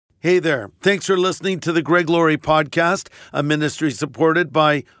Hey there. Thanks for listening to the Greg Laurie Podcast, a ministry supported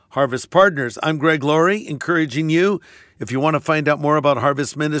by Harvest Partners. I'm Greg Laurie, encouraging you, if you want to find out more about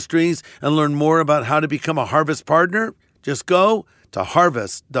Harvest Ministries and learn more about how to become a Harvest Partner, just go to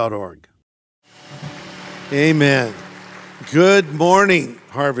harvest.org. Amen. Good morning,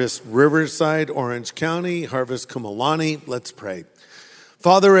 Harvest Riverside, Orange County, Harvest Kumulani. Let's pray.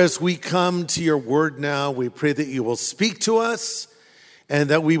 Father, as we come to your word now, we pray that you will speak to us and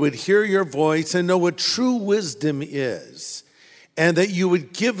that we would hear your voice and know what true wisdom is, and that you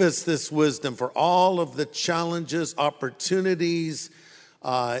would give us this wisdom for all of the challenges, opportunities,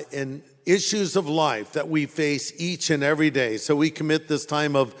 and issues of life that we face each and every day. So we commit this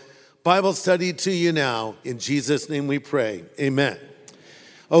time of Bible study to you now. In Jesus' name we pray. Amen.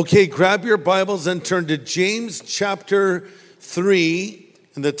 Okay, grab your Bibles and turn to James chapter 3.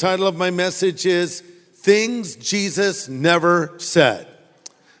 And the title of my message is Things Jesus Never Said.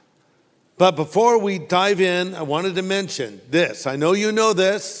 But before we dive in, I wanted to mention this. I know you know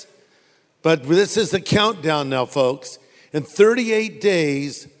this, but this is the countdown now, folks. In 38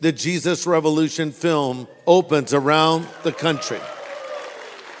 days, the Jesus Revolution film opens around the country.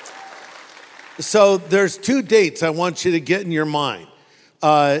 So there's two dates I want you to get in your mind.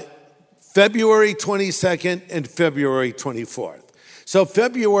 February 22nd and February 24th. So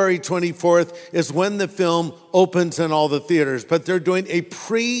February 24th is when the film opens in all the theaters, but they're doing a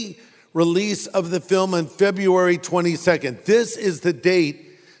pre-release of the film on February 22nd. This is the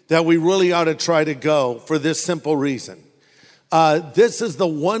date that we really ought to try to go for this simple reason. This is the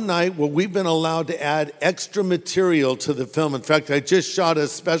one night where we've been allowed to add extra material to the film. In fact, I just shot a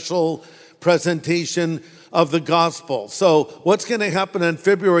special presentation of the gospel. So what's going to happen on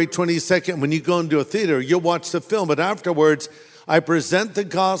February 22nd when you go into a theater? You'll watch the film, but afterwards, I present the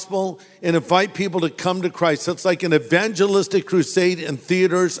gospel and invite people to come to Christ. It's like an evangelistic crusade in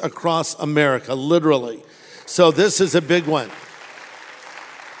theaters across America, literally. So this is a big one.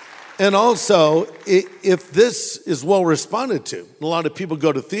 And also, if this is well responded to, a lot of people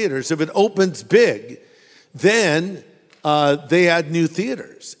go to theaters, if it opens big, then they add new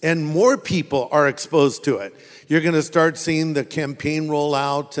theaters and more people are exposed to it. You're going to start seeing the campaign roll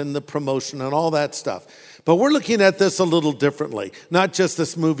out and the promotion and all that stuff. But we're looking at this a little differently. Not just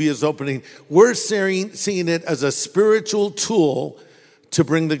this movie is opening. We're seeing it as a spiritual tool to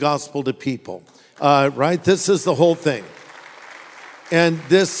bring the gospel to people. Right? This is the whole thing. And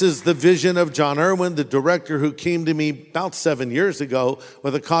this is the vision of John Irwin, the director who came to me about 7 years ago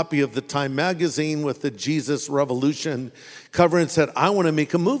with a copy of the Time magazine with the Jesus Revolution cover and said, I want to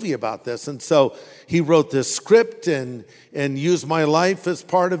make a movie about this. And so he wrote this script and used my life as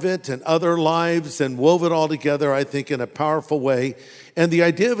part of it and other lives and wove it all together, I think, in a powerful way. And the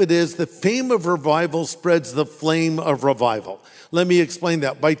idea of it is the fame of revival spreads the flame of revival. Let me explain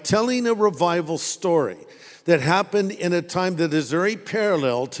that. By telling a revival story that happened in a time that is very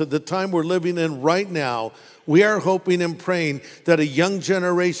parallel to the time we're living in right now, we are hoping and praying that a young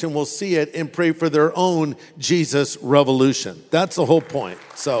generation will see it and pray for their own Jesus revolution. That's the whole point.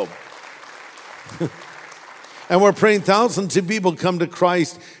 So, and we're praying thousands of people come to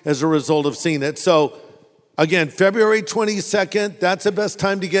Christ as a result of seeing it. So, again, February 22nd, that's the best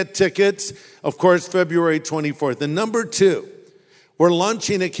time to get tickets. Of course, February 24th. And number two, we're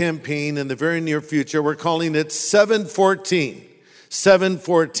launching a campaign in the very near future. We're calling it 714.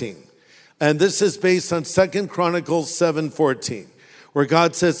 714. And this is based on 2 Chronicles 7:14, where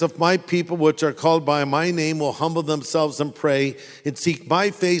God says, if my people which are called by my name will humble themselves and pray and seek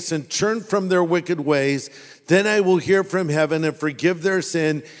my face and turn from their wicked ways, then I will hear from heaven and forgive their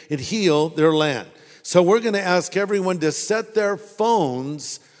sin and heal their land. So we're going to ask everyone to set their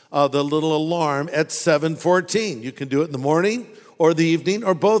phones, the little alarm at 7:14. You can do it in the morning or the evening,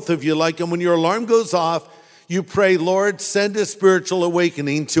 or both of you like. And when your alarm goes off, you pray, Lord, send a spiritual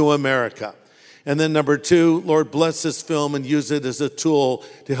awakening to America. And then number two, Lord, bless this film and use it as a tool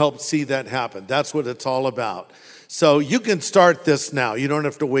to help see that happen. That's what it's all about. So you can start this now. You don't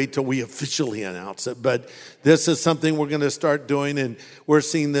have to wait till we officially announce it. But this is something we're going to start doing, and we're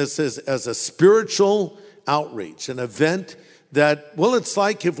seeing this as a spiritual outreach, an event that, well, it's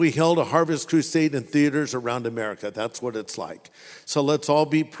like if we held a Harvest Crusade in theaters around America. That's what it's like. So let's all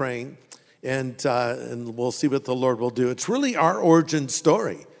be praying, and we'll see what the Lord will do. It's really our origin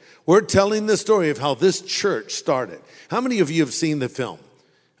story. We're telling the story of how this church started. How many of you have seen the film?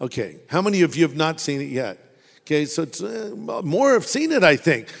 Okay. How many of you have not seen it yet? Okay, so it's more have seen it, I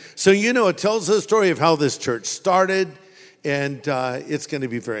think. So, it tells the story of how this church started, and it's going to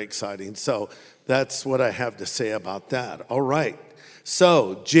be very exciting. So that's what I have to say about that. All right.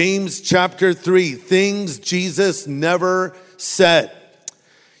 So, James chapter 3, things Jesus never said.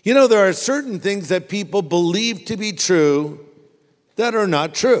 You know, there are certain things that people believe to be true that are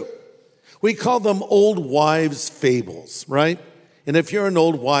not true. We call them old wives' fables, right? And if you're an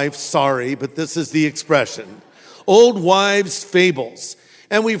old wife, sorry, but this is the expression. Old wives' fables.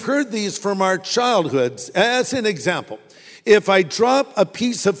 And we've heard these from our childhoods. As an example, if I drop a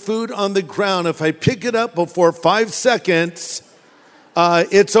piece of food on the ground, if I pick it up before 5 seconds,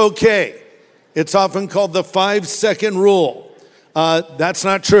 it's okay. It's often called the 5-second rule. That's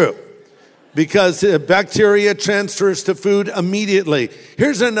not true, because bacteria transfers to food immediately.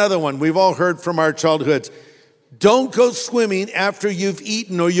 Here's another one we've all heard from our childhoods. Don't go swimming after you've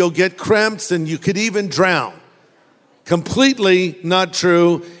eaten or you'll get cramps and you could even drown. Completely not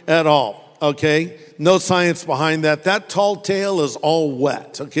true at all, okay? No science behind that. That tall tale is all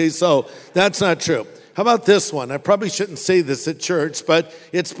wet, okay? So that's not true. How about this one? I probably shouldn't say this at church, but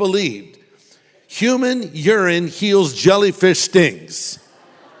it's believed. Human urine heals jellyfish stings.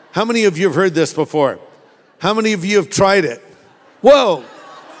 How many of you have heard this before? How many of you have tried it? Whoa,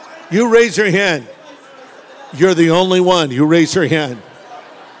 you raise your hand. You're the only one. You raise your hand.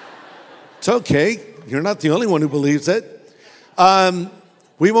 It's okay. You're not the only one who believes it.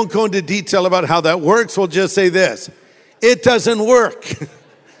 We won't go into detail about how that works. We'll just say this. It doesn't work.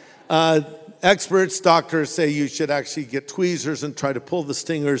 Experts, doctors say you should actually get tweezers and try to pull the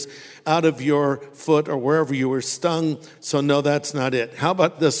stingers out of your foot or wherever you were stung. So no, that's not it. How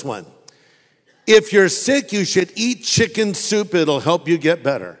about this one? If you're sick, you should eat chicken soup. It'll help you get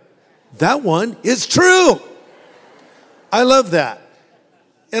better. That one is true. I love that.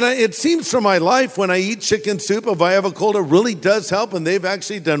 And it seems from my life when I eat chicken soup, if I have a cold, it really does help. And they've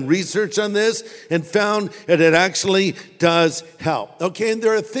actually done research on this and found that it actually does help. Okay, and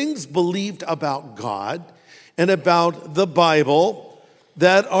there are things believed about God and about the Bible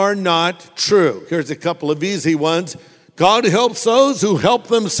that are not true. Here's a couple of easy ones. God helps those who help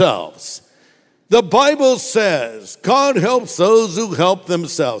themselves. The Bible says God helps those who help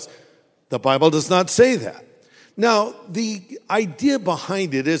themselves. The Bible does not say that. Now, the idea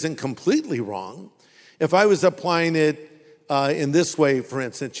behind it isn't completely wrong. If I was applying it in this way, for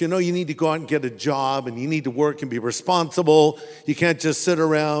instance, you know, you need to go out and get a job and you need to work and be responsible. You can't just sit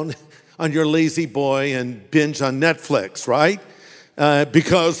around on your lazy boy and binge on Netflix, right?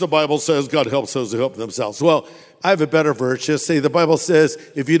 Because the Bible says God helps those who help themselves. Well, I have a better verse. Just say the Bible says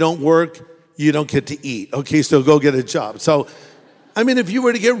if you don't work, you don't get to eat. Okay, so go get a job. So, I mean, if you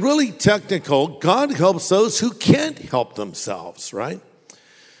were to get really technical, God helps those who can't help themselves, right?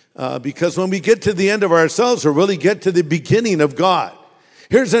 Because when we get to the end of ourselves, we really get to the beginning of God.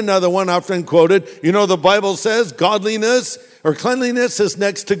 Here's another one often quoted. You know, the Bible says godliness or cleanliness is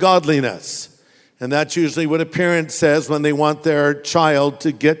next to godliness. And that's usually what a parent says when they want their child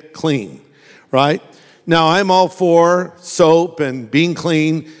to get clean, right? Now, I'm all for soap and being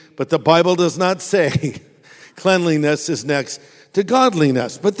clean, but the Bible does not say cleanliness is next to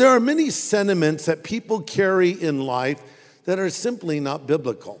godliness. But there are many sentiments that people carry in life that are simply not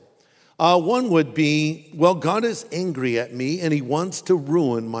biblical. One would be, well, God is angry at me and he wants to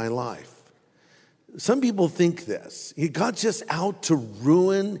ruin my life. Some people think this. God's just out to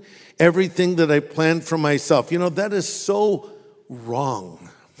ruin everything that I planned for myself. You know, that is so wrong.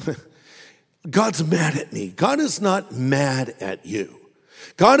 God's mad at me. God is not mad at you.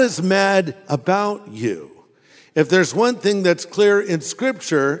 God is mad about you. If there's one thing that's clear in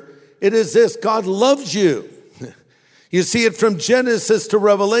Scripture, it is this: God loves you. You see it from Genesis to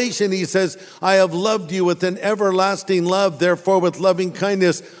Revelation. He says, I have loved you with an everlasting love. Therefore, with loving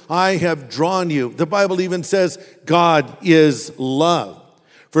kindness, I have drawn you. The Bible even says God is love.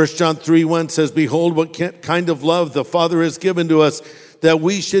 1 John 3:1 says, behold, what kind of love the Father has given to us, that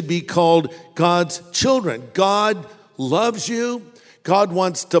we should be called God's children. God loves you. God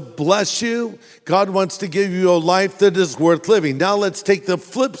wants to bless you. God wants to give you a life that is worth living. Now let's take the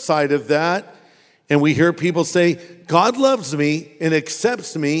flip side of that. And we hear people say, God loves me and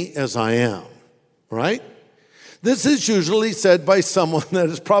accepts me as I am, right? This is usually said by someone that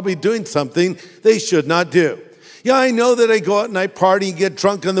is probably doing something they should not do. Yeah, I know that I go out and I party and get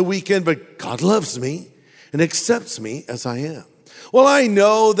drunk on the weekend, but God loves me and accepts me as I am. Well, I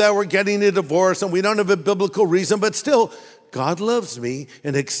know that we're getting a divorce and we don't have a biblical reason, but still, God loves me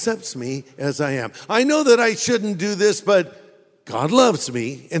and accepts me as I am. I know that I shouldn't do this, but God loves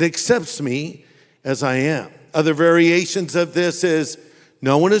me and accepts me as I am. Other variations of this is,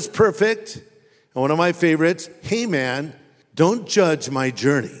 no one is perfect. And one of my favorites, hey man, don't judge my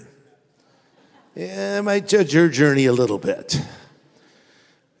journey. Yeah, I might judge your journey a little bit,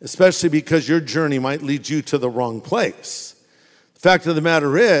 especially because your journey might lead you to the wrong place. The fact of the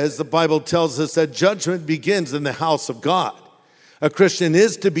matter is, the Bible tells us that judgment begins in the house of God. A Christian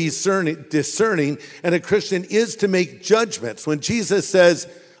is to be discerning, and a Christian is to make judgments. When Jesus says,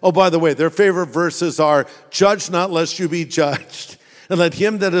 oh, by the way, their favorite verses are, judge not lest you be judged, and let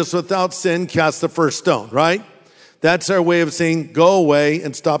him that is without sin cast the first stone, right? That's our way of saying, go away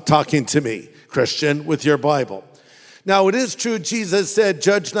and stop talking to me, Christian, with your Bible. Now, it is true, Jesus said,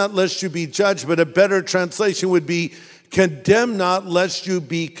 judge not lest you be judged, but a better translation would be, condemn not lest you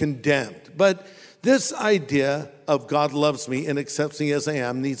be condemned. But this idea of God loves me and accepts me as I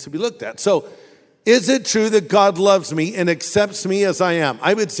am needs to be looked at. So, is it true that God loves me and accepts me as I am?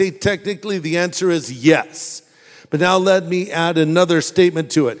 I would say technically the answer is yes. But now let me add another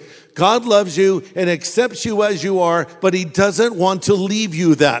statement to it. God loves you and accepts you as you are, but he doesn't want to leave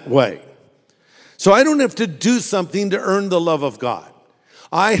you that way. So I don't have to do something to earn the love of God.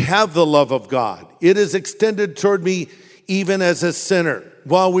 I have the love of God. It is extended toward me even as a sinner.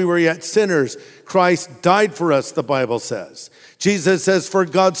 While we were yet sinners, Christ died for us, the Bible says. Jesus says, for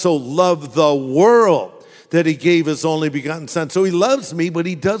God so loved the world that he gave his only begotten son. So he loves me, but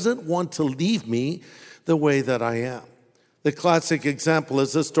he doesn't want to leave me the way that I am. The classic example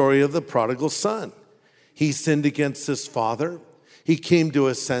is the story of the prodigal son. He sinned against his father. He came to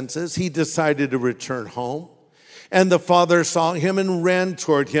his senses. He decided to return home. And the father saw him and ran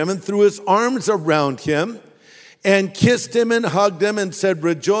toward him and threw his arms around him and kissed him and hugged him and said,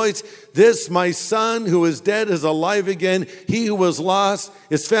 rejoice, this my son who is dead is alive again. He who was lost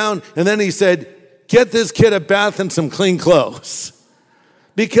is found. And then he said, get this kid a bath and some clean clothes.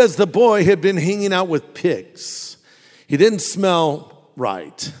 Because the boy had been hanging out with pigs. He didn't smell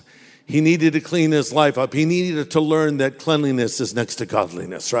right. He needed to clean his life up. He needed to learn that cleanliness is next to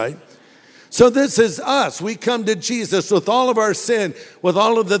godliness, right? So this is us. We come to Jesus with all of our sin, with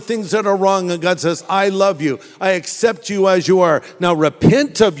all of the things that are wrong, and God says, I love you. I accept you as you are. Now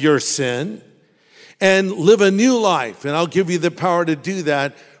repent of your sin and live a new life, and I'll give you the power to do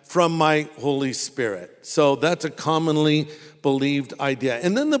that from my Holy Spirit. So that's a commonly believed idea.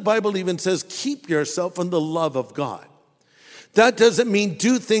 And then the Bible even says, keep yourself in the love of God. That doesn't mean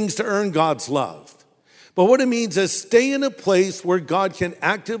do things to earn God's love. But what it means is stay in a place where God can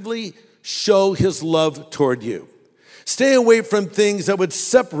actively show his love toward you. Stay away from things that would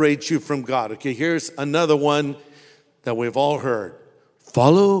separate you from God. Okay, here's another one that we've all heard.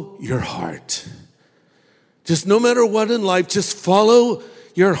 Follow your heart. Just no matter what in life, just follow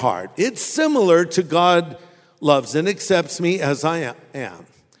your heart. It's similar to God loves and accepts me as I am.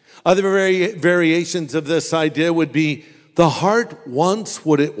 Other variations of this idea would be the heart wants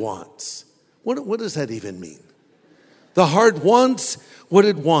what it wants. What does that even mean? The heart wants what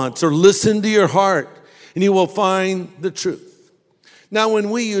it wants, or listen to your heart and you will find the truth. Now, when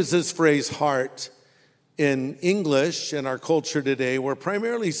we use this phrase heart in English in our culture today, we're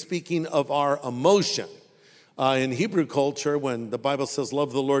primarily speaking of our emotion. In Hebrew culture, when the Bible says,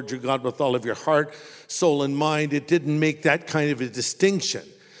 love the Lord your God with all of your heart, soul, and mind, it didn't make that kind of a distinction.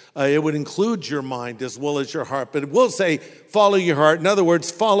 It would include your mind as well as your heart, but it will say, follow your heart. In other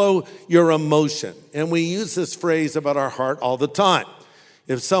words, follow your emotion. And we use this phrase about our heart all the time.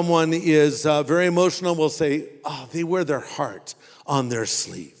 If someone is very emotional, we'll say, oh, they wear their heart on their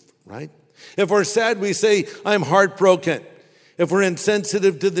sleeve, right? If we're sad, we say, I'm heartbroken. If we're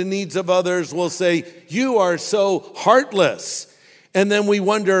insensitive to the needs of others, we'll say, you are so heartless. And then we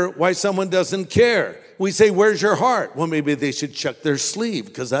wonder why someone doesn't care. We say, where's your heart? Well, maybe they should check their sleeve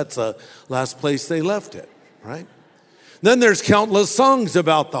because that's the last place they left it, right? Then there's countless songs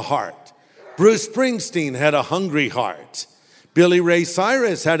about the heart. Bruce Springsteen had a hungry heart. Billy Ray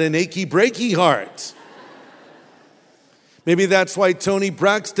Cyrus had an achy, breaky heart. Maybe that's why Toni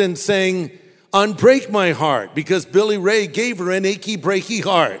Braxton sang Unbreak My Heart, because Billy Ray gave her an achy, breaky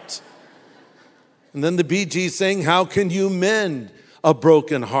heart. And then the Bee Gees sang, how can you mend a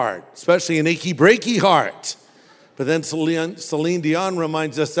broken heart, especially an achy, breaky heart? But then Celine Dion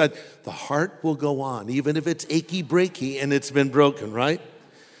reminds us that the heart will go on, even if it's achy, breaky, and it's been broken, right?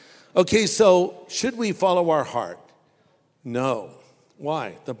 Okay, so should we follow our heart? No.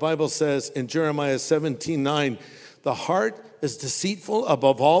 Why? The Bible says in Jeremiah 17:9, the heart is deceitful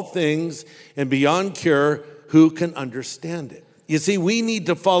above all things and beyond cure. Who can understand it? You see, we need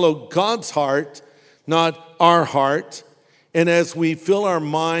to follow God's heart, not our heart. And as we fill our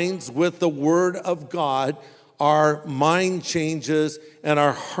minds with the Word of God, our mind changes and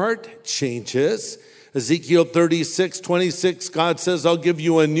our heart changes. Ezekiel 36:26, God says, I'll give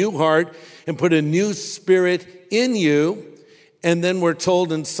you a new heart and put a new spirit in you. And then we're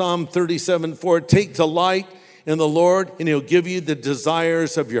told in Psalm 37:4, take delight in the Lord and he'll give you the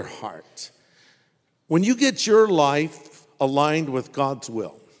desires of your heart. When you get your life aligned with God's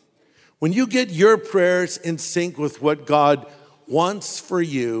will, when you get your prayers in sync with what God wants for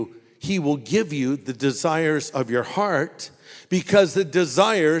you, he will give you the desires of your heart, because the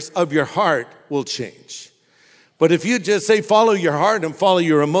desires of your heart will change. But if you just say follow your heart and follow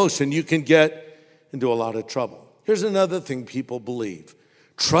your emotion, you can get into a lot of trouble. Here's another thing people believe.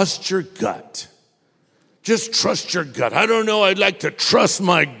 Trust your gut. Just trust your gut. I don't know, I'd like to trust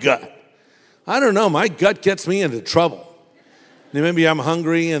my gut. I don't know, my gut gets me into trouble. Maybe I'm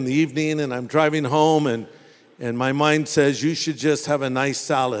hungry in the evening and I'm driving home and my mind says, you should just have a nice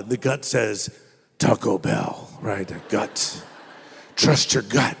salad. The gut says, Taco Bell, right? The gut. Trust your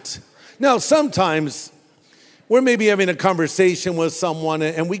gut. Now, sometimes we're maybe having a conversation with someone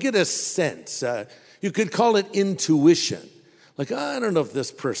and we get a sense. You could call it intuition. Like, I don't know if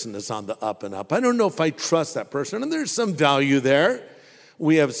this person is on the up and up. I don't know if I trust that person. And there's some value there.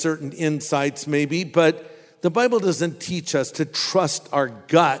 We have certain insights maybe, but the Bible doesn't teach us to trust our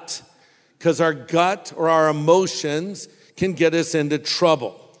gut, because our gut or our emotions can get us into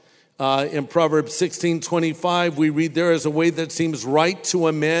trouble. In Proverbs 16:25, we read, there is a way that seems right to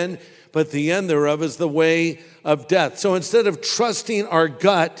a man, but the end thereof is the way of death. So instead of trusting our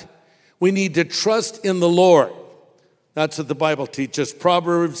gut, we need to trust in the Lord. That's what the Bible teaches.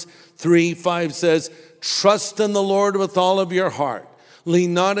 Proverbs 3:5 says, trust in the Lord with all of your heart.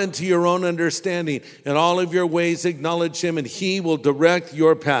 Lean not into your own understanding. In all of your ways acknowledge him, and he will direct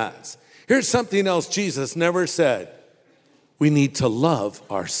your paths. Here's something else Jesus never said. We need to love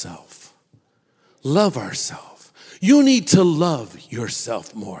ourselves. Love ourselves. You need to love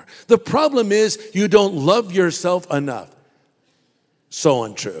yourself more. The problem is you don't love yourself enough. So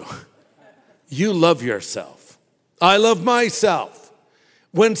untrue. You love yourself. I love myself.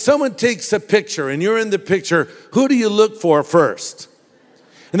 When someone takes a picture and you're in the picture, who do you look for first?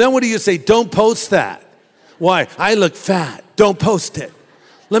 And then what do you say? Don't post that. Why? I look fat. Don't post it.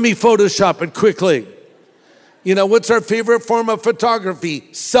 Let me Photoshop it quickly. You know, what's our favorite form of photography?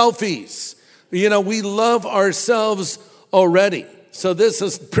 Selfies. You know, we love ourselves already. So this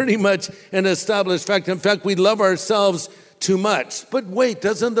is pretty much an established fact. In fact, we love ourselves too much. But wait,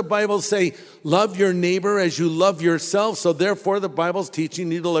 doesn't the Bible say, love your neighbor as you love yourself? So therefore, the Bible's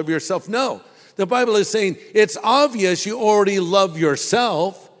teaching you to love yourself. No, the Bible is saying, it's obvious you already love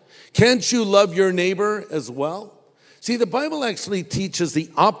yourself. Can't you love your neighbor as well? See, the Bible actually teaches the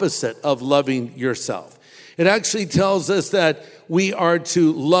opposite of loving yourself. It actually tells us that we are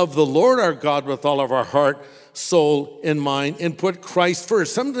to love the Lord our God with all of our heart, soul, and mind, and put Christ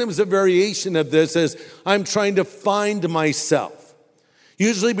first. Sometimes a variation of this is, I'm trying to find myself.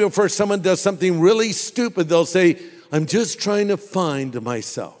 Usually before someone does something really stupid, they'll say, I'm just trying to find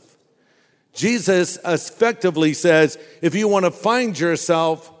myself. Jesus effectively says, if you want to find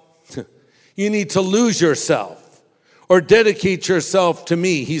yourself, you need to lose yourself or dedicate yourself to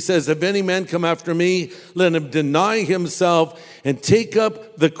me. He says, if any man come after me, let him deny himself and take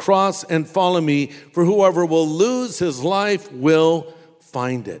up the cross and follow me. For whoever will lose his life will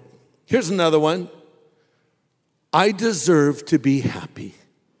find it. Here's another one. I deserve to be happy.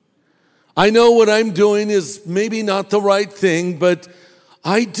 I know what I'm doing is maybe not the right thing, but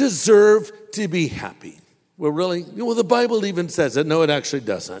I deserve to be happy. Well, really? Well, the Bible even says it. No, it actually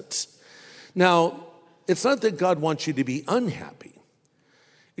doesn't. Now, it's not that God wants you to be unhappy.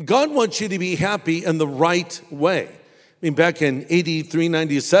 God wants you to be happy in the right way. I mean, back in AD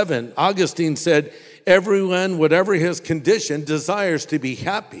 397, Augustine said, everyone, whatever his condition, desires to be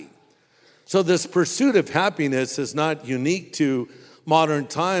happy. So this pursuit of happiness is not unique to modern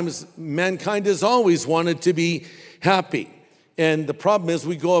times. Mankind has always wanted to be happy. And the problem is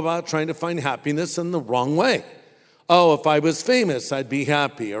we go about trying to find happiness in the wrong way. Oh, if I was famous, I'd be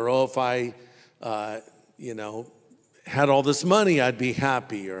happy. Or, oh, if I, had all this money, I'd be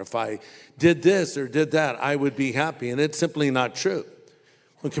happy. Or if I did this or did that, I would be happy. And it's simply not true.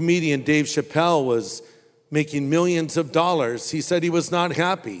 When comedian Dave Chappelle was making millions of dollars, he said he was not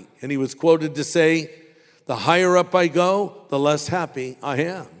happy. And he was quoted to say, the higher up I go, the less happy I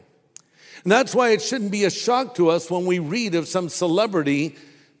am. And that's why it shouldn't be a shock to us when we read of some celebrity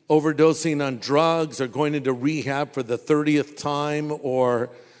overdosing on drugs or going into rehab for the 30th time, or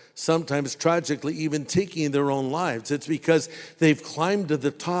sometimes tragically even taking their own lives. It's because they've climbed to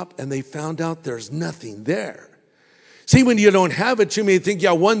the top and they found out there's nothing there. See, when you don't have it, you may think,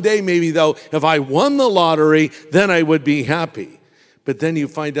 yeah, one day maybe though, if I won the lottery, then I would be happy. But then you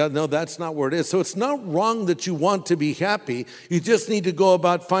find out, no, that's not where it is. So it's not wrong that you want to be happy. You just need to go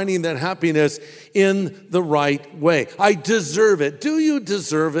about finding that happiness in the right way. I deserve it. Do you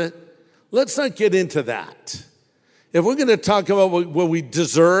deserve it? Let's not get into that. If we're going to talk about what we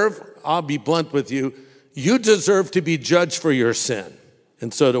deserve, I'll be blunt with you. You deserve to be judged for your sin,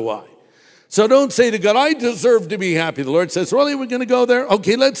 and so do I. So don't say to God, I deserve to be happy. The Lord says, really, we're going to go there?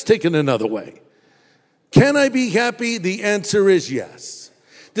 Okay, let's take it another way. Can I be happy? The answer is yes.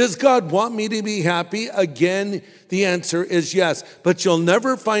 Does God want me to be happy? Again, the answer is yes. But you'll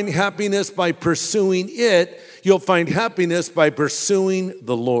never find happiness by pursuing it. You'll find happiness by pursuing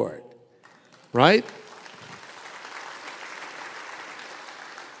the Lord. Right?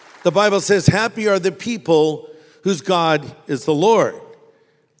 The Bible says, happy are the people whose God is the Lord.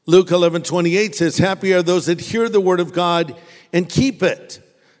 Luke 11:28 says, happy are those that hear the word of God and keep it.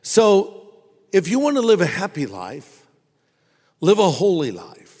 So if you want to live a happy life, live a holy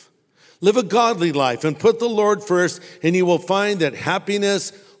life, live a godly life, and put the Lord first, and you will find that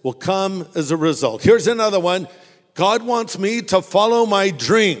happiness will come as a result. Here's another one. God wants me to follow my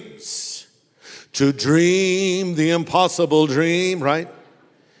dreams, to dream the impossible dream, right?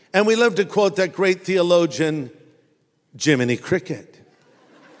 And we love to quote that great theologian, Jiminy Cricket,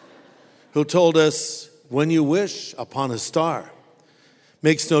 who told us, when you wish upon a star,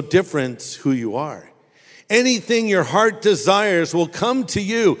 makes no difference who you are. Anything your heart desires will come to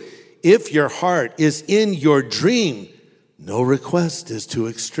you. If your heart is in your dream, no request is too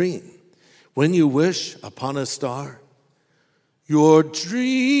extreme. When you wish upon a star, your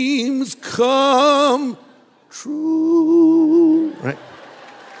dreams come true. Right?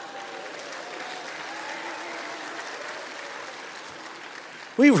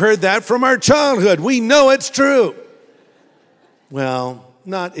 We've heard that from our childhood. We know it's true. Well,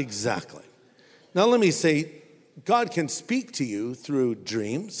 not exactly. Now let me say, God can speak to you through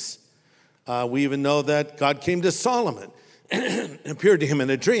dreams. We even know that God came to Solomon, appeared to him in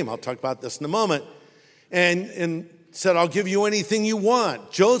a dream. I'll talk about this in a moment. And said, I'll give you anything you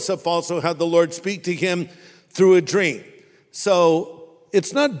want. Joseph also had the Lord speak to him through a dream. So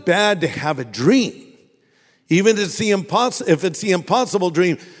it's not bad to have a dream. Even if it's the impossible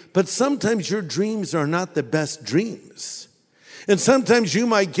dream. But sometimes your dreams are not the best dreams. And sometimes you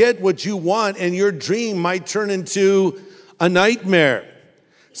might get what you want and your dream might turn into a nightmare.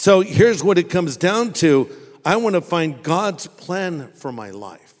 So here's what it comes down to. I want to find God's plan for my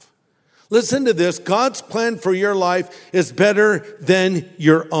life. Listen to this. God's plan for your life is better than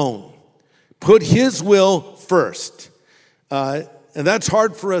your own. Put His will first. And that's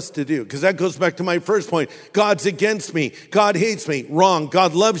hard for us to do because that goes back to my first point. God's against me. God hates me. Wrong.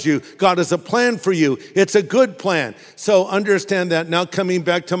 God loves you. God has a plan for you. It's a good plan. So understand that. Now coming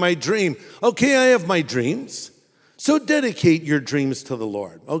back to my dream. Okay, I have my dreams. So dedicate your dreams to the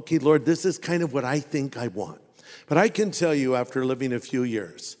Lord. Okay, Lord, this is kind of what I think I want. But I can tell you after living a few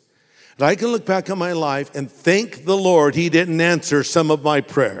years, that I can look back on my life and thank the Lord He didn't answer some of my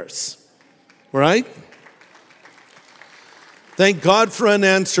prayers. Right? Thank God for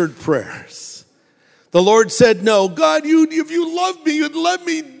unanswered prayers. The Lord said, no, God, if you love me, you'd let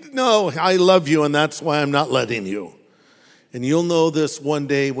me. No, I love you, and that's why I'm not letting you. And you'll know this one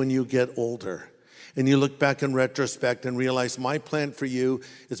day when you get older. And you look back in retrospect and realize my plan for you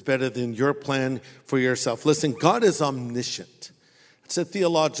is better than your plan for yourself. Listen, God is omniscient. It's a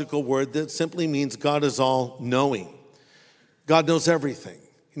theological word that simply means God is all-knowing. God knows everything.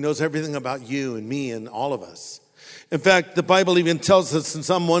 He knows everything about you and me and all of us. In fact, the Bible even tells us in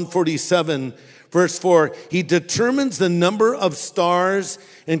Psalm 147, verse 4, He determines the number of stars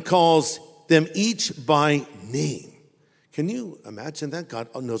and calls them each by name. Can you imagine that? God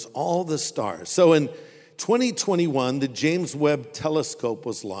knows all the stars. So in 2021, the James Webb Telescope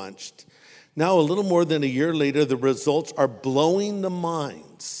was launched. Now, a little more than a year later, the results are blowing the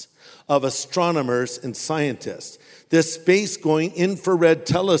minds of astronomers and scientists. This space-going infrared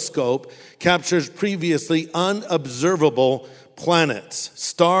telescope captures previously unobservable planets,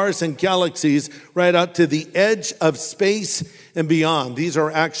 stars, and galaxies right out to the edge of space and beyond. These are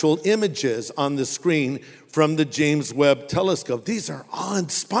actual images on the screen from the James Webb Telescope. These are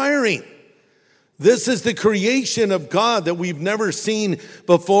awe-inspiring. This is the creation of God that we've never seen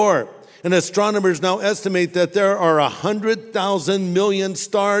before. And astronomers now estimate that there are 100,000 million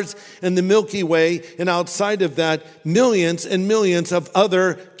stars in the Milky Way, and outside of that, millions and millions of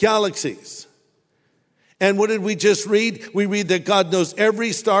other galaxies. And what did we just read? We read that God knows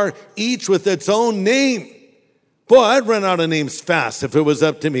every star, each with its own name. Boy, I'd run out of names fast if it was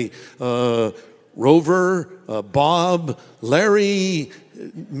up to me. Rover, Bob, Larry,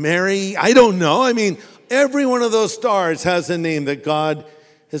 Mary, I don't know. I mean, every one of those stars has a name that God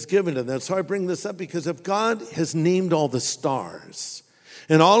has given to them. So I bring this up because if God has named all the stars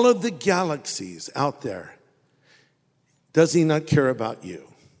and all of the galaxies out there, does He not care about you?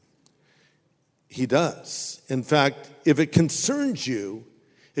 He does. In fact, if it concerns you,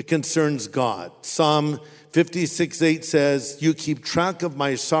 It concerns God. Psalm 56:8 says, you keep track of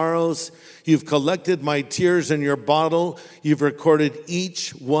my sorrows. You've collected my tears in your bottle. You've recorded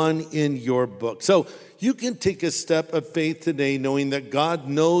each one in your book. So you can take a step of faith today knowing that God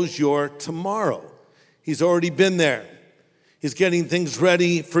knows your tomorrow. He's already been there. He's getting things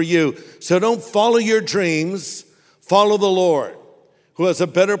ready for you. So don't follow your dreams. Follow the Lord, who has a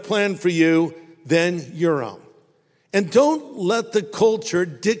better plan for you than your own. And don't let the culture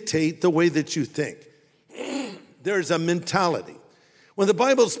dictate the way that you think. There's a mentality. When the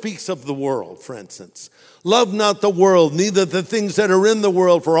Bible speaks of the world, for instance, love not the world, neither the things that are in the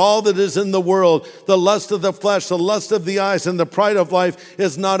world, for all that is in the world, the lust of the flesh, the lust of the eyes, and the pride of life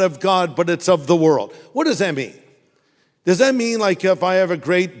is not of God, but it's of the world. What does that mean? Does that mean like if I have a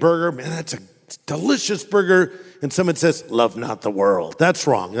great burger, man, that's a delicious burger, and someone says, love not the world? That's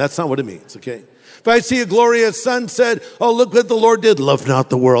wrong. That's not what it means, okay? If I see a glorious sunset, oh, look what the Lord did, love not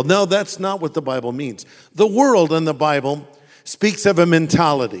the world. No, that's not what the Bible means. The world in the Bible speaks of a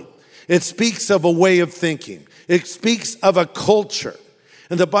mentality. It speaks of a way of thinking. It speaks of a culture.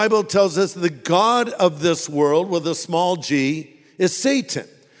 And the Bible tells us the God of this world, with a small g, is Satan.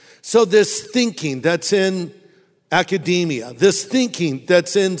 So this thinking that's in academia, this thinking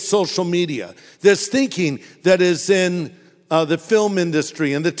that's in social media, this thinking that is in the film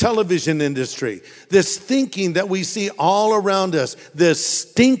industry and the television industry, this thinking that we see all around us, this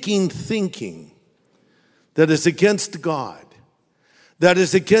stinking thinking that is against God, that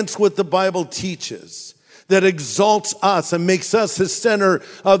is against what the Bible teaches, that exalts us and makes us the center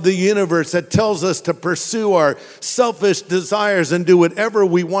of the universe, that tells us to pursue our selfish desires and do whatever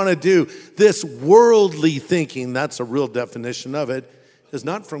we want to do. This worldly thinking, that's a real definition of it, is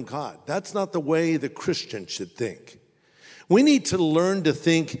not from God. That's not the way the Christian should think. We need to learn to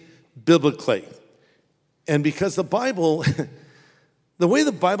think biblically. And because the Bible, the way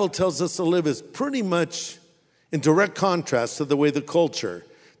the Bible tells us to live is pretty much in direct contrast to the way the culture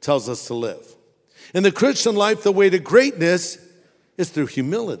tells us to live. In the Christian life, the way to greatness is through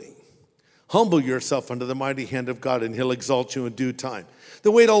humility. Humble yourself under the mighty hand of God, and he'll exalt you in due time.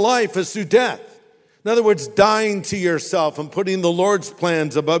 The way to life is through death. In other words, dying to yourself and putting the Lord's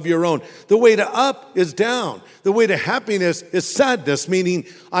plans above your own. The way to up is down. The way to happiness is sadness, meaning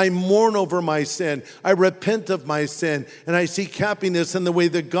I mourn over my sin. I repent of my sin, and I seek happiness in the way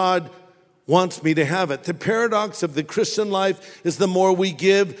that God wants me to have it. The paradox of the Christian life is the more we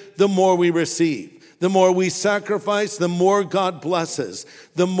give, the more we receive. The more we sacrifice, the more God blesses.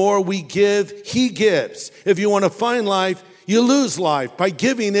 The more we give, he gives. If you want to find life, you lose life by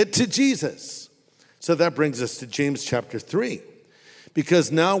giving it to Jesus. So that brings us to James chapter 3,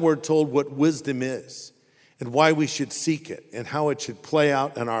 because now we're told what wisdom is and why we should seek it and how it should play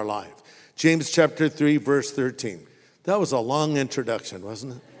out in our life. James chapter 3, verse 13. That was a long introduction,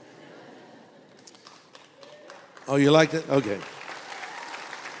 wasn't it? Oh, you liked it? Okay.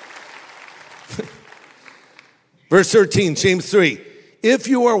 Verse 13, James 3. If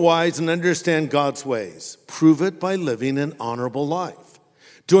you are wise and understand God's ways, prove it by living an honorable life,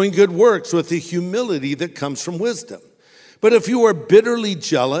 doing good works with the humility that comes from wisdom. But if you are bitterly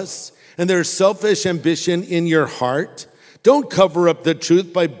jealous and there's selfish ambition in your heart, don't cover up the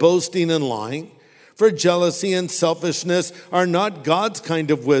truth by boasting and lying. For jealousy and selfishness are not God's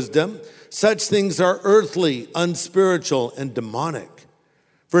kind of wisdom. Such things are earthly, unspiritual, and demonic.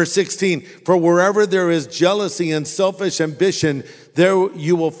 Verse 16, for wherever there is jealousy and selfish ambition, there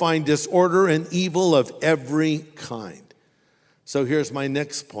you will find disorder and evil of every kind. So here's my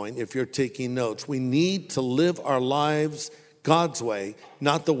next point, if you're taking notes. We need to live our lives God's way,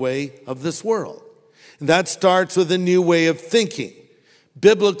 not the way of this world. And that starts with a new way of thinking,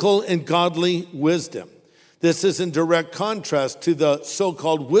 biblical and godly wisdom. This is in direct contrast to the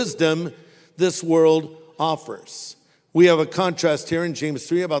so-called wisdom this world offers. We have a contrast here in James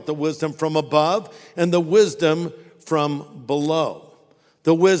 3 about the wisdom from above and the wisdom from below.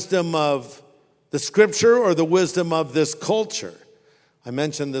 The wisdom of the scripture or the wisdom of this culture. I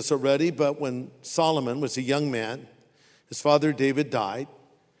mentioned this already, but when Solomon was a young man, his father David died,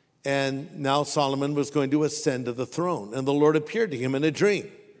 and now Solomon was going to ascend to the throne. And the Lord appeared to him in a dream.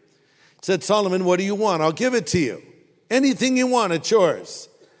 He said, Solomon, what do you want? I'll give it to you. Anything you want, it's yours.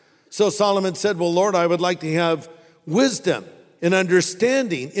 So Solomon said, well, Lord, I would like to have wisdom and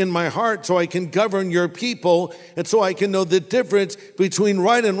understanding in my heart so I can govern your people and so I can know the difference between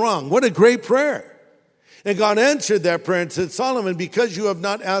right and wrong. What a great prayer. And God answered that prayer and said, Solomon, because you have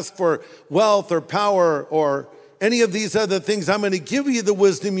not asked for wealth or power or any of these other things, I'm going to give you the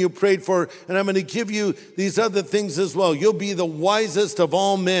wisdom you prayed for, and I'm going to give you these other things as well. You'll be the wisest of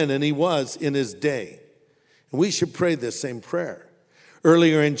all men, and he was in his day. And we should pray this same prayer.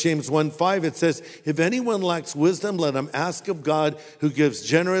 Earlier in James 1:5, it says, if anyone lacks wisdom, let him ask of God, who gives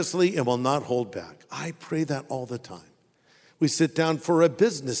generously and will not hold back. I pray that all the time. We sit down for a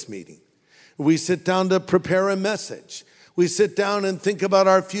business meeting. We sit down to prepare a message. We sit down and think about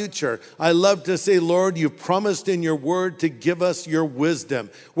our future. I love to say, Lord, you've promised in your word to give us your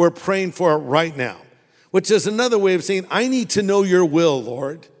wisdom. We're praying for it right now, which is another way of saying, I need to know your will,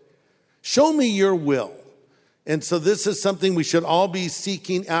 Lord. Show me your will. And so this is something we should all be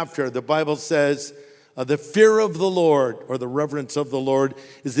seeking after. The Bible says the fear of the Lord, or the reverence of the Lord,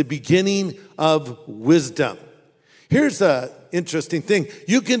 is the beginning of wisdom. Here's an interesting thing.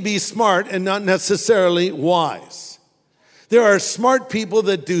 You can be smart and not necessarily wise. There are smart people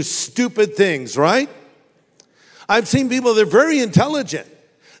that do stupid things, right? I've seen people that are very intelligent.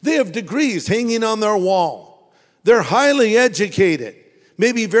 They have degrees hanging on their wall. They're highly educated,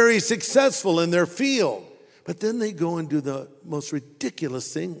 maybe very successful in their field. But then they go and do the most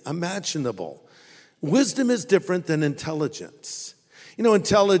ridiculous thing imaginable. Wisdom is different than intelligence. You know,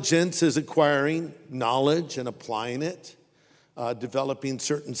 intelligence is acquiring knowledge and applying it, developing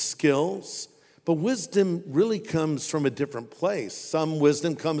certain skills. But wisdom really comes from a different place. Some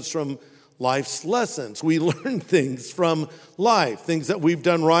wisdom comes from life's lessons. We learn things from life, things that we've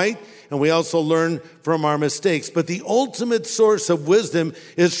done right, and we also learn from our mistakes. But the ultimate source of wisdom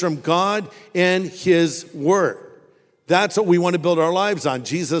is from God and His Word. That's what we want to build our lives on.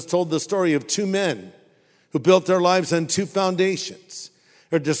 Jesus told the story of two men who built their lives on two foundations.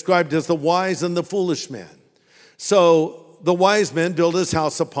 They're described as the wise and the foolish man. So the wise man built his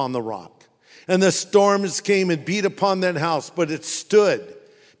house upon the rock. And the storms came and beat upon that house, but it stood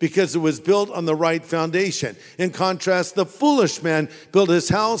because it was built on the right foundation. In contrast, the foolish man built his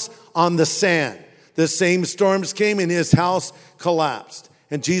house on the sand. The same storms came and his house collapsed.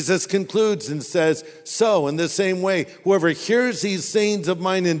 And Jesus concludes and says, so in the same way, whoever hears these sayings of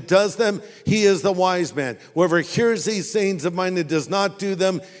mine and does them, he is the wise man. Whoever hears these sayings of mine and does not do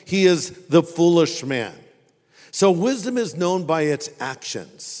them, he is the foolish man. So wisdom is known by its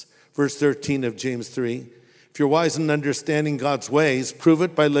actions. Verse 13 of James 3. If you're wise in understanding God's ways, prove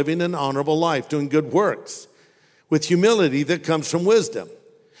it by living an honorable life, doing good works, with humility that comes from wisdom.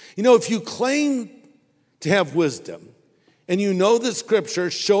 You know, if you claim to have wisdom and you know the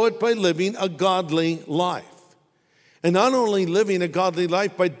scripture, show it by living a godly life. And not only living a godly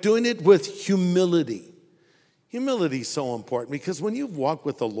life, but doing it with humility. Humility is so important because when you've walked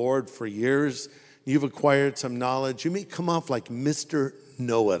with the Lord for years, you've acquired some knowledge, you may come off like Mr.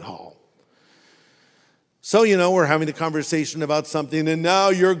 Know-it-all. So, you know, we're having a conversation about something, and now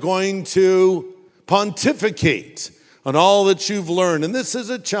you're going to pontificate on all that you've learned. And this is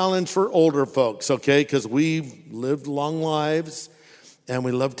a challenge for older folks, okay? Because we've lived long lives, and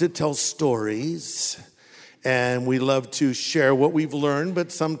we love to tell stories, and we love to share what we've learned,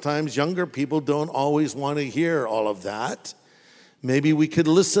 but sometimes younger people don't always want to hear all of that. Maybe we could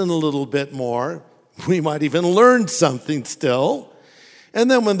listen a little bit more. We might even learn something still. And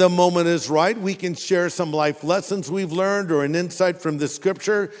then when the moment is right, we can share some life lessons we've learned or an insight from the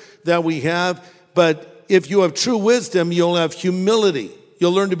scripture that we have. But if you have true wisdom, you'll have humility.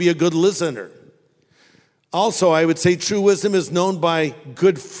 You'll learn to be a good listener. Also, I would say true wisdom is known by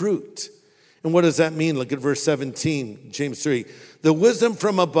good fruit. And what does that mean? Look at verse 17, James 3. The wisdom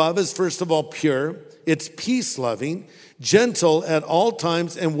from above is first of all pure. It's peace-loving, gentle at all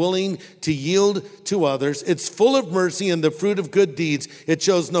times, and willing to yield to others. It's full of mercy and the fruit of good deeds. It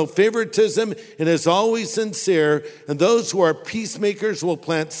shows no favoritism and is always sincere. And those who are peacemakers will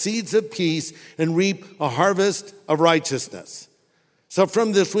plant seeds of peace and reap a harvest of righteousness. So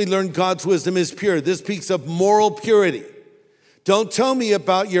from this, we learn God's wisdom is pure. This speaks of moral purity. Don't tell me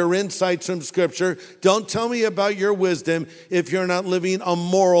about your insights from Scripture. Don't tell me about your wisdom if you're not living a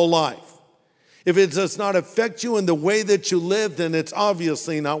moral life. If it does not affect you in the way that you live, then it's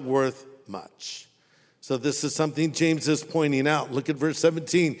obviously not worth much. So this is something James is pointing out. Look at verse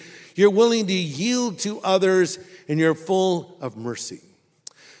 17. You're willing to yield to others and you're full of mercy.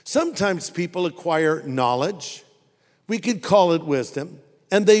 Sometimes people acquire knowledge. We could call it wisdom,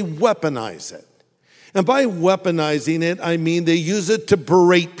 and they weaponize it. And by weaponizing it, I mean they use it to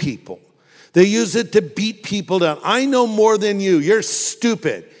berate people. They use it to beat people down. I know more than you. You're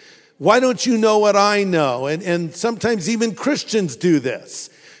stupid. Why don't you know what I know? And sometimes even Christians do this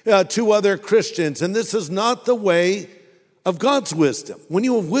to other Christians. And this is not the way of God's wisdom. When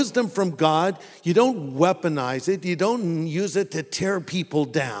you have wisdom from God, you don't weaponize it. You don't use it to tear people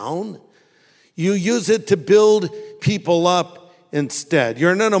down. You use it to build people up instead.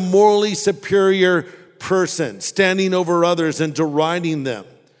 You're not a morally superior person standing over others and deriding them.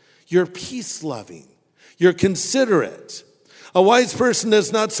 You're peace-loving. You're considerate. A wise person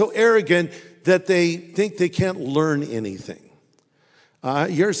is not so arrogant that they think they can't learn anything.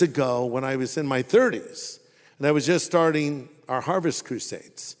 Years ago, when I was in my 30s, and I was just starting our Harvest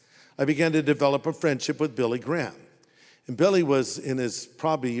Crusades, I began to develop a friendship with Billy Graham. And Billy was in his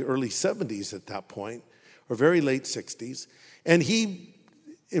probably early 70s at that point, or very late 60s. And he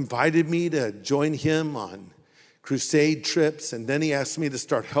invited me to join him on crusade trips. And then he asked me to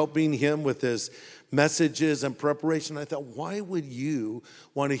start helping him with his messages and preparation. I thought, why would you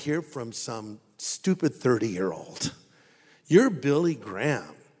want to hear from some stupid 30-year-old? You're Billy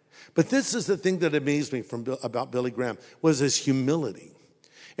Graham. But this is the thing that amazed me about Billy Graham, was his humility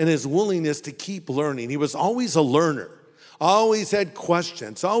and his willingness to keep learning. He was always a learner, always had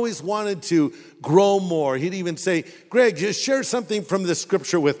questions, always wanted to grow more. He'd even say, Greg, just share something from the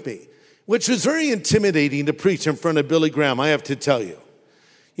scripture with me, which was very intimidating to preach in front of Billy Graham, I have to tell you.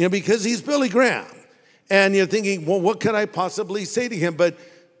 Because he's Billy Graham. And you're thinking, well, what could I possibly say to him? But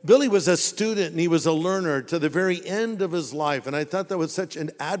Billy was a student and he was a learner to the very end of his life. And I thought that was such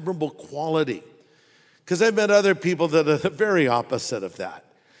an admirable quality, because I've met other people that are the very opposite of that.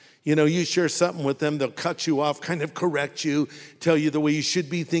 You share something with them, they'll cut you off, kind of correct you, tell you the way you should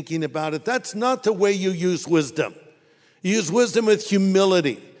be thinking about it. That's not the way you use wisdom. You use wisdom with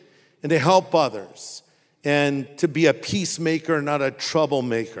humility and to help others and to be a peacemaker, not a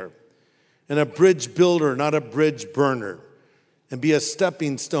troublemaker, and a bridge builder, not a bridge burner, and be a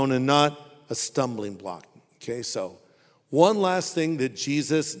stepping stone and not a stumbling block. Okay, so one last thing that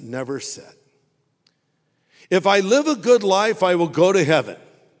Jesus never said. If I live a good life, I will go to heaven.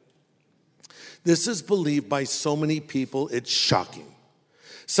 This is believed by so many people, it's shocking.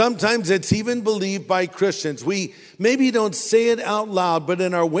 Sometimes it's even believed by Christians. We maybe don't say it out loud, but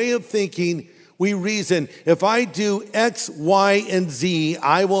in our way of thinking, we reason, if I do X, Y, and Z,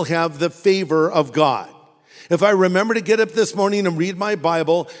 I will have the favor of God. If I remember to get up this morning and read my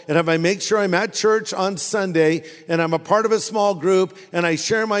Bible, and if I make sure I'm at church on Sunday, and I'm a part of a small group, and I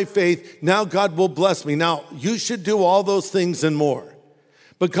share my faith, now God will bless me. Now, you should do all those things and more.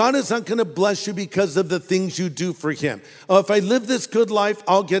 But God is not going to bless you because of the things you do for him. Oh, if I live this good life,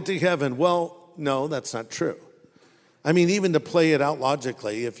 I'll get to heaven. Well, no, that's not true. I mean, even to play it out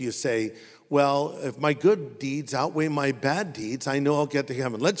logically, if you say, well, if my good deeds outweigh my bad deeds, I know I'll get to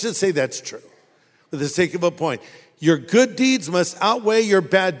heaven. Let's just say that's true, for the sake of a point. Your good deeds must outweigh your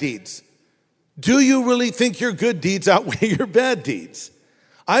bad deeds. Do you really think your good deeds outweigh your bad deeds?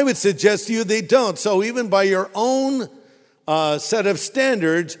 I would suggest to you they don't. So even by your own set of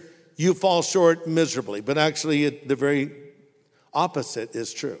standards, you fall short miserably. But actually, the very opposite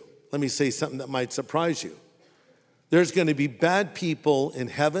is true. Let me say something that might surprise you. There's going to be bad people in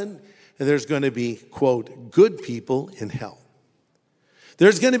heaven, and there's going to be, quote, good people in hell.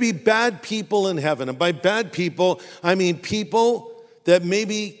 There's going to be bad people in heaven. And by bad people, I mean people that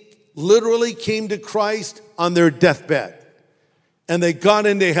maybe literally came to Christ on their deathbed, and they got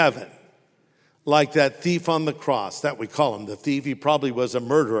into heaven. Like that thief on the cross, that we call him the thief. He probably was a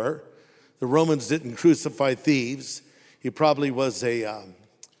murderer. The Romans didn't crucify thieves. He probably was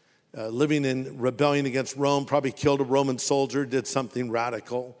living in rebellion against Rome, probably killed a Roman soldier, did something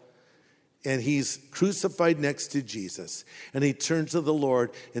radical. And he's crucified next to Jesus. And he turns to the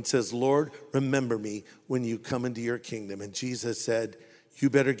Lord and says, Lord, remember me when you come into your kingdom. And Jesus said,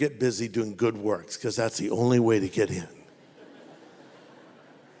 you better get busy doing good works, because that's the only way to get in.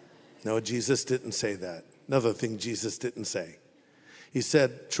 No, Jesus didn't say that. Another thing Jesus didn't say. He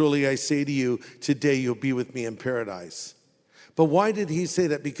said, truly I say to you, today you'll be with me in paradise. But why did he say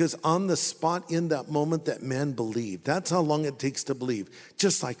that? Because on the spot in that moment, that man believed. That's how long it takes to believe.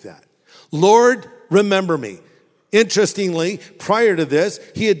 Just like that. Lord, remember me. Interestingly, prior to this,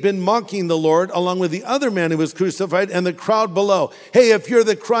 he had been mocking the Lord along with the other man who was crucified and the crowd below. Hey, if you're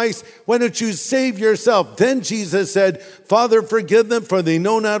the Christ, why don't you save yourself? Then Jesus said, Father, forgive them, for they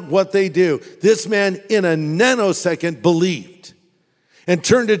know not what they do. This man in a nanosecond believed and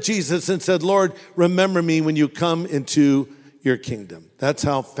turned to Jesus and said, Lord, remember me when you come into your kingdom. That's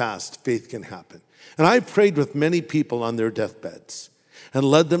how fast faith can happen. And I've prayed with many people on their deathbeds and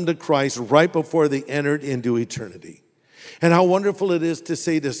led them to Christ right before they entered into eternity. And how wonderful it is to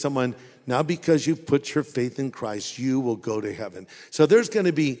say to someone, now because you've put your faith in Christ, you will go to heaven. So there's going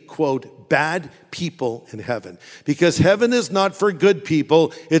to be, quote, bad people in heaven. Because heaven is not for good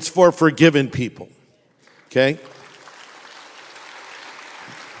people, it's for forgiven people. Okay?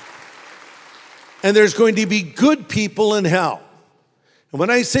 And there's going to be good people in hell. And when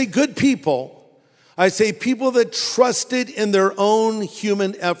I say good people, I say people that trusted in their own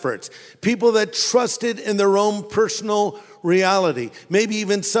human efforts, people that trusted in their own personal reality, maybe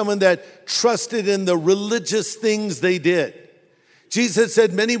even someone that trusted in the religious things they did. Jesus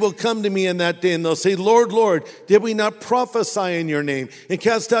said, many will come to me in that day and they'll say, Lord, Lord, did we not prophesy in your name and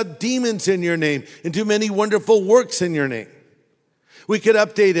cast out demons in your name and do many wonderful works in your name? We could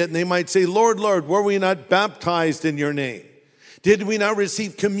update it and they might say, Lord, Lord, were we not baptized in your name? Did we not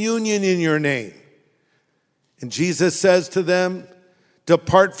receive communion in your name? And Jesus says to them,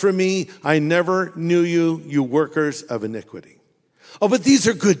 depart from me, I never knew you, you workers of iniquity. Oh, but these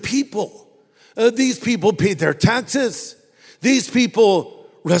are good people. These people paid their taxes. These people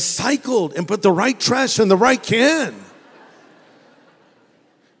recycled and put the right trash in the right can.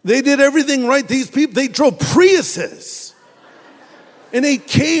 They did everything right. These people, they drove Priuses and ate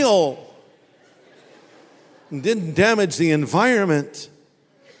kale and didn't damage the environment.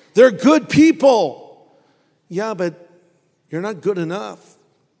 They're good people. Yeah, but you're not good enough.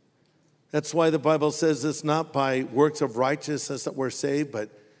 That's why the Bible says it's not by works of righteousness that we're saved, but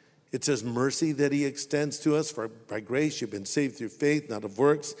it's His mercy that He extends to us. For by grace you've been saved through faith, not of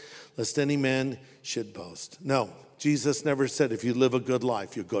works, lest any man should boast. No, Jesus never said if you live a good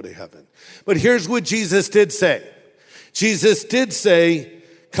life, you'll go to heaven. But here's what Jesus did say. Jesus did say,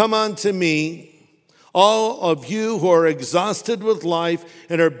 come unto me, all of you who are exhausted with life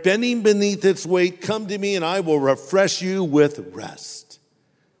and are bending beneath its weight, come to me and I will refresh you with rest.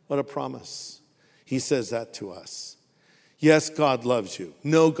 What a promise. He says that to us. Yes, God loves you.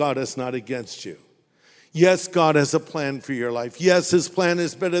 No, God is not against you. Yes, God has a plan for your life. Yes, His plan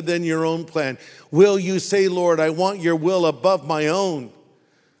is better than your own plan. Will you say, Lord, I want your will above my own?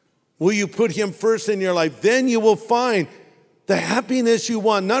 Will you put Him first in your life? Then you will find the happiness you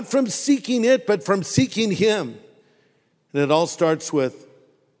want, not from seeking it, but from seeking Him. And it all starts with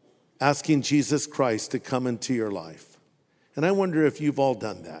asking Jesus Christ to come into your life. And I wonder if you've all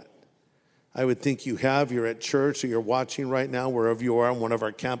done that. I would think you have. You're at church or you're watching right now, wherever you are on one of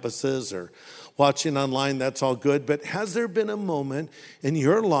our campuses or watching online, that's all good. But has there been a moment in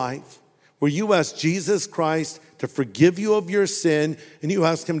your life where you asked Jesus Christ to forgive you of your sin and you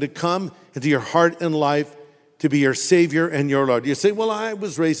asked Him to come into your heart and life to be your Savior and your Lord? You say, well, I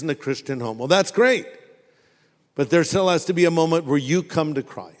was raised in a Christian home. Well, that's great. But there still has to be a moment where you come to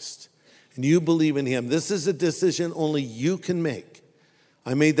Christ and you believe in Him. This is a decision only you can make.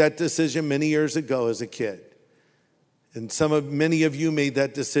 I made that decision many years ago as a kid. And many of you made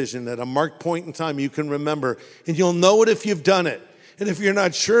that decision at a marked point in time you can remember. And you'll know it if you've done it. And if you're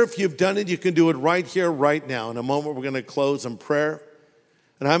not sure if you've done it, you can do it right here, right now. In a moment, we're going to close in prayer.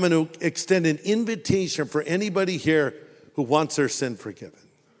 And I'm going to extend an invitation for anybody here who wants their sin forgiven.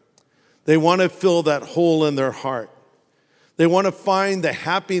 They want to fill that hole in their heart. They want to find the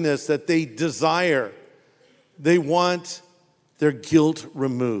happiness that they desire. They want their guilt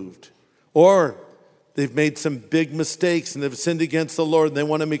removed. Or they've made some big mistakes and they've sinned against the Lord and they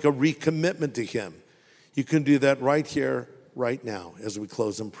want to make a recommitment to Him. You can do that right here, right now, as we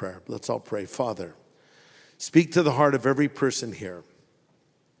close in prayer. Let's all pray. Father, speak to the heart of every person here.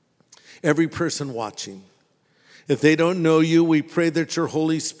 Every person watching. If they don't know you, we pray that your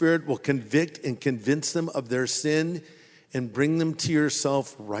Holy Spirit will convict and convince them of their sin and bring them to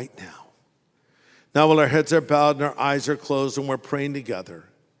yourself right now. Now, while our heads are bowed and our eyes are closed and we're praying together,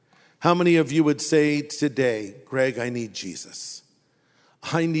 how many of you would say today, Greg, I need Jesus.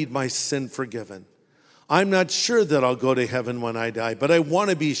 I need my sin forgiven. I'm not sure that I'll go to heaven when I die, but I want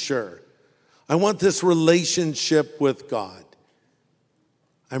to be sure. I want this relationship with God.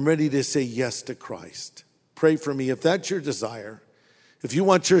 I'm ready to say yes to Christ. Pray for me if that's your desire. If you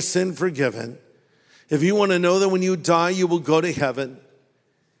want your sin forgiven, if you want to know that when you die, you will go to heaven,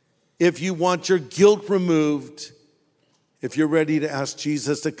 if you want your guilt removed, if you're ready to ask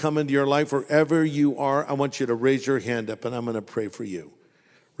Jesus to come into your life wherever you are, I want you to raise your hand up and I'm going to pray for you.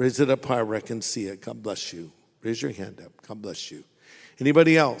 Raise it up high where I can see it. God bless you. Raise your hand up. God bless you.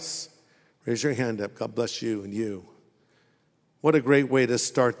 Anybody else? Raise your hand up. God bless you and you. What a great way to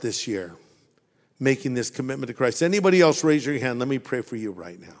start this year, making this commitment to Christ. Anybody else, raise your hand. Let me pray for you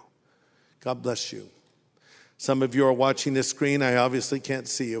right now. God bless you. Some of you are watching this screen. I obviously can't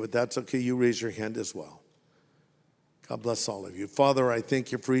see you, but that's okay. You raise your hand as well. God bless all of you. Father, I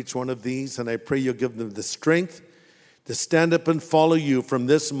thank you for each one of these, and I pray you'll give them the strength to stand up and follow you from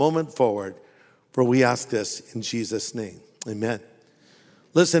this moment forward, for we ask this in Jesus' name. Amen.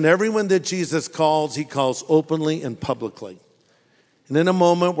 Listen, everyone that Jesus calls, He calls openly and publicly. And in a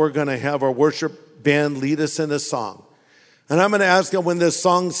moment, we're going to have our worship band lead us in a song. And I'm going to ask you when this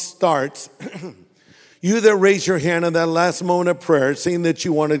song starts, you that raise your hand in that last moment of prayer, saying that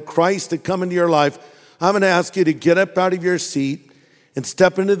you wanted Christ to come into your life, I'm going to ask you to get up out of your seat and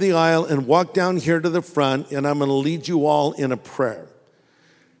step into the aisle and walk down here to the front, and I'm going to lead you all in a prayer.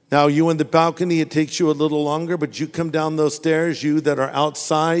 Now, you in the balcony, it takes you a little longer, but you come down those stairs. You that are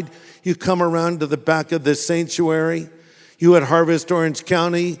outside, you come around to the back of the sanctuary. You at Harvest Orange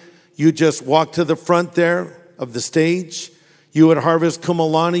County, you just walk to the front there of the stage. You at Harvest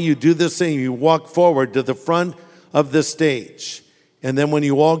Kumalani, you do the same. You walk forward to the front of the stage. And then when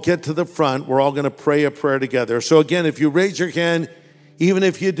you all get to the front, we're all going to pray a prayer together. So again, if you raise your hand, even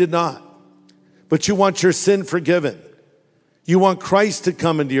if you did not, but you want your sin forgiven, you want Christ to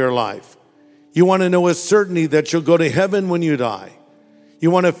come into your life, you want to know with certainty that you'll go to heaven when you die,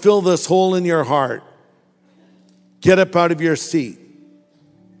 you want to fill this hole in your heart, get up out of your seat,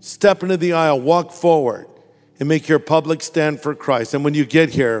 step into the aisle, walk forward, and make your public stand for Christ. And when you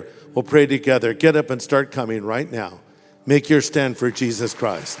get here, we'll pray together. Get up and start coming right now. Make your stand for Jesus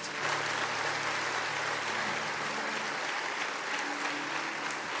Christ.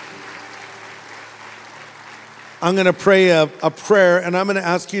 I'm going to pray a prayer, and I'm going to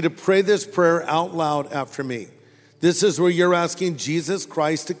ask you to pray this prayer out loud after me. This is where you're asking Jesus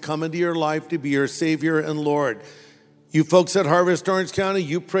Christ to come into your life to be your Savior and Lord. You folks at Harvest Orange County,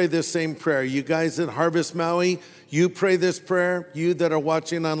 you pray this same prayer. You guys at Harvest Maui, you pray this prayer. You that are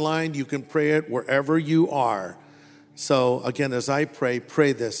watching online, you can pray it wherever you are. So again, as I pray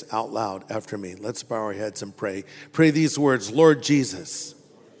this out loud after me. Let's bow our heads and pray. Pray these words. Lord Jesus,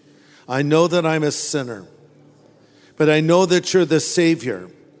 I know that I'm a sinner, but I know that you're the Savior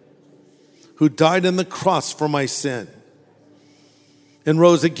who died on the cross for my sin and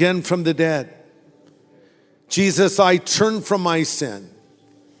rose again from the dead. Jesus, I turn from my sin.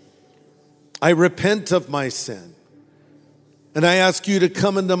 I repent of my sin. And I ask you to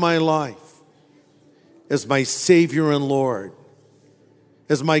come into my life as my Savior and Lord,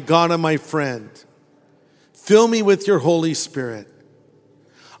 as my God and my friend. Fill me with your Holy Spirit.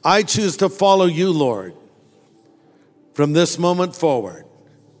 I choose to follow you, Lord, from this moment forward.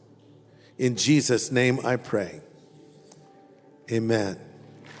 In Jesus' name I pray. Amen.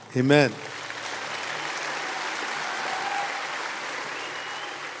 Amen.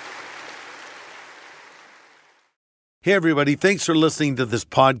 Hey, everybody. Thanks for listening to this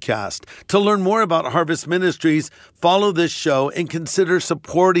podcast. To learn more about Harvest Ministries, follow this show and consider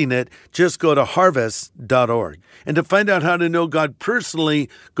supporting it. Just go to harvest.org. And to find out how to know God personally,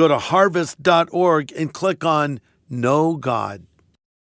 go to harvest.org and click on Know God.